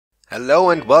Hello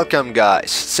and welcome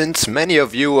guys. Since many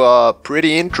of you are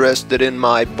pretty interested in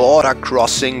my border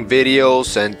crossing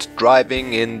videos and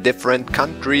driving in different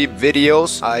country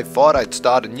videos, I thought I'd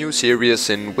start a new series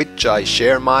in which I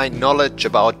share my knowledge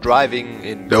about driving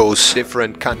in those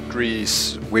different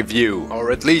countries with you, or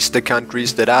at least the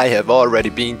countries that I have already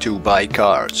been to by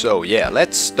car. So yeah,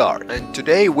 let's start. And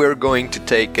today we're going to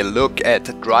take a look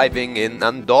at driving in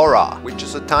Andorra, which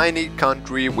is a tiny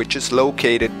country which is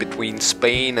located between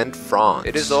Spain and France.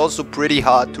 It is also pretty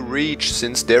hard to reach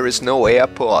since there is no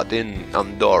airport in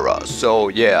Andorra. So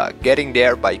yeah, getting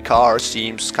there by car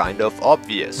seems kind of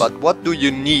obvious. But what do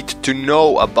you need to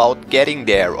know about getting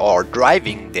there or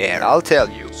driving there? I'll tell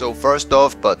you. So first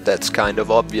off, but that's kind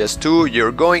of obvious too,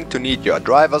 you're going to need your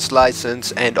driver's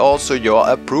license and also your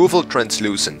approval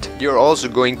translucent. You're also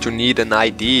going to need an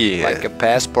ID, like a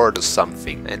passport or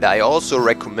something. And I also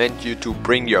recommend you to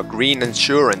bring your green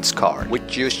insurance card,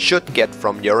 which you should get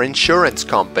from your insurance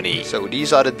company. So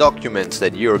these are the documents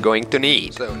that you're going to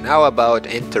need. So now about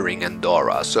entering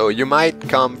Andorra. So you might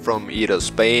come from either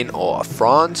Spain or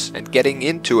France, and getting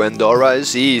into Andorra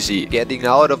is easy. Getting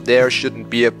out of there shouldn't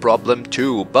be a problem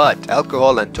too. But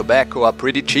alcohol and tobacco are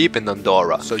pretty cheap in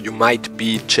Andorra, so you might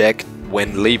be checked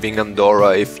when leaving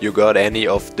Andorra if you got any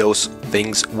of those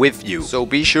things with you. So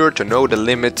be sure to know the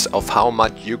limits of how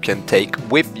much you can take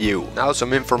with you. Now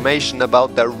some information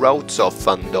about the roads of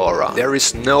Andorra. There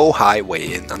is no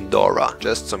highway in Andorra,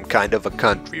 just some kind of a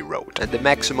country road. And the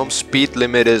maximum speed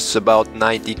limit is about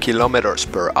 90 kilometers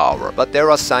per hour. But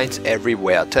there are signs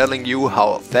everywhere telling you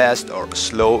how fast or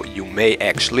slow you may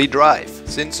actually drive.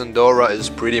 Since Andorra is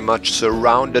pretty much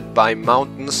surrounded by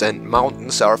mountains and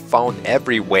mountains are found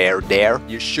everywhere there,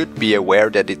 you should be aware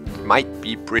that it might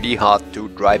be pretty hard to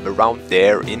drive around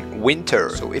there in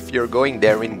winter. So if you're going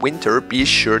there in winter, be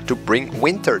sure to bring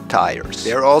winter tires.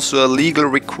 They're also a legal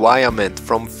requirement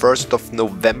from 1st of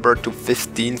November to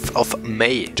 15th of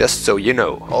May, just so you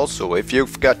know. Also, if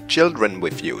you've got children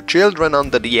with you, children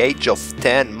under the age of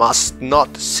 10 must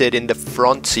not sit in the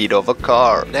front seat of a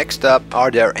car. Next up,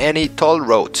 are there any toll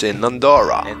roads in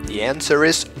Andorra? And the answer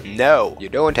is no, you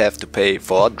don't have to pay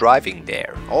for driving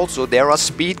there. Also, there are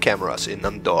speed cameras in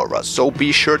Andorra, so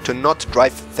be sure to not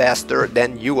drive faster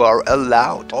than you are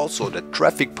allowed. Also, the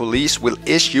traffic police will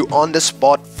issue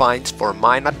on-the-spot fines for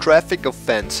minor traffic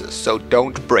offenses, so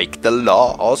don't break the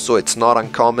law. Also, it's not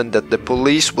uncommon that the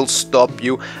police will stop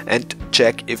you and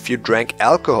check if you drank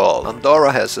alcohol.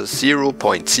 Andorra has a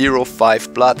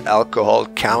 0.05 blood alcohol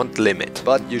count limit,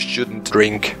 but you shouldn't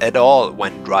drink at all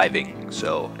when driving.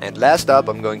 And last up,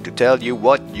 I'm going to tell you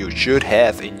what you should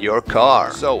have in your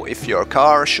car. So if your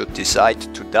car should decide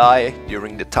to die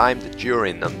during the time that you're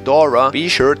in Andorra, be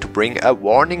sure to bring a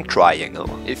warning triangle.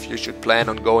 If you should plan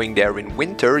on going there in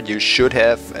winter, you should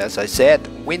have, as I said,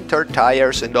 winter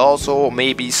tires and also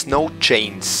maybe snow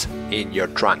chains in your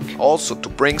trunk. Also, to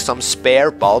bring some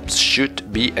spare bulbs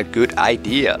should be a good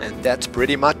idea. And that's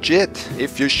pretty much it.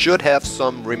 If you should have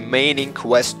some remaining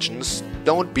questions,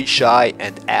 don't be shy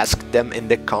and ask them in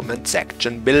the comment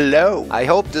section below. I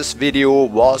hope this video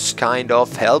was kind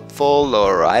of helpful,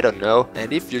 or I don't know.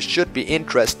 And if you should be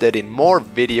interested in more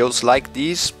videos like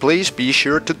these, please be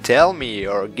sure to tell me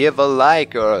or give a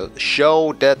like or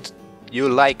show that you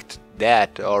liked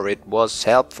that or it was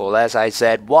helpful. As I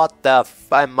said, what the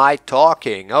f am I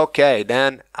talking? Okay,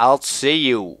 then I'll see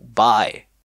you. Bye.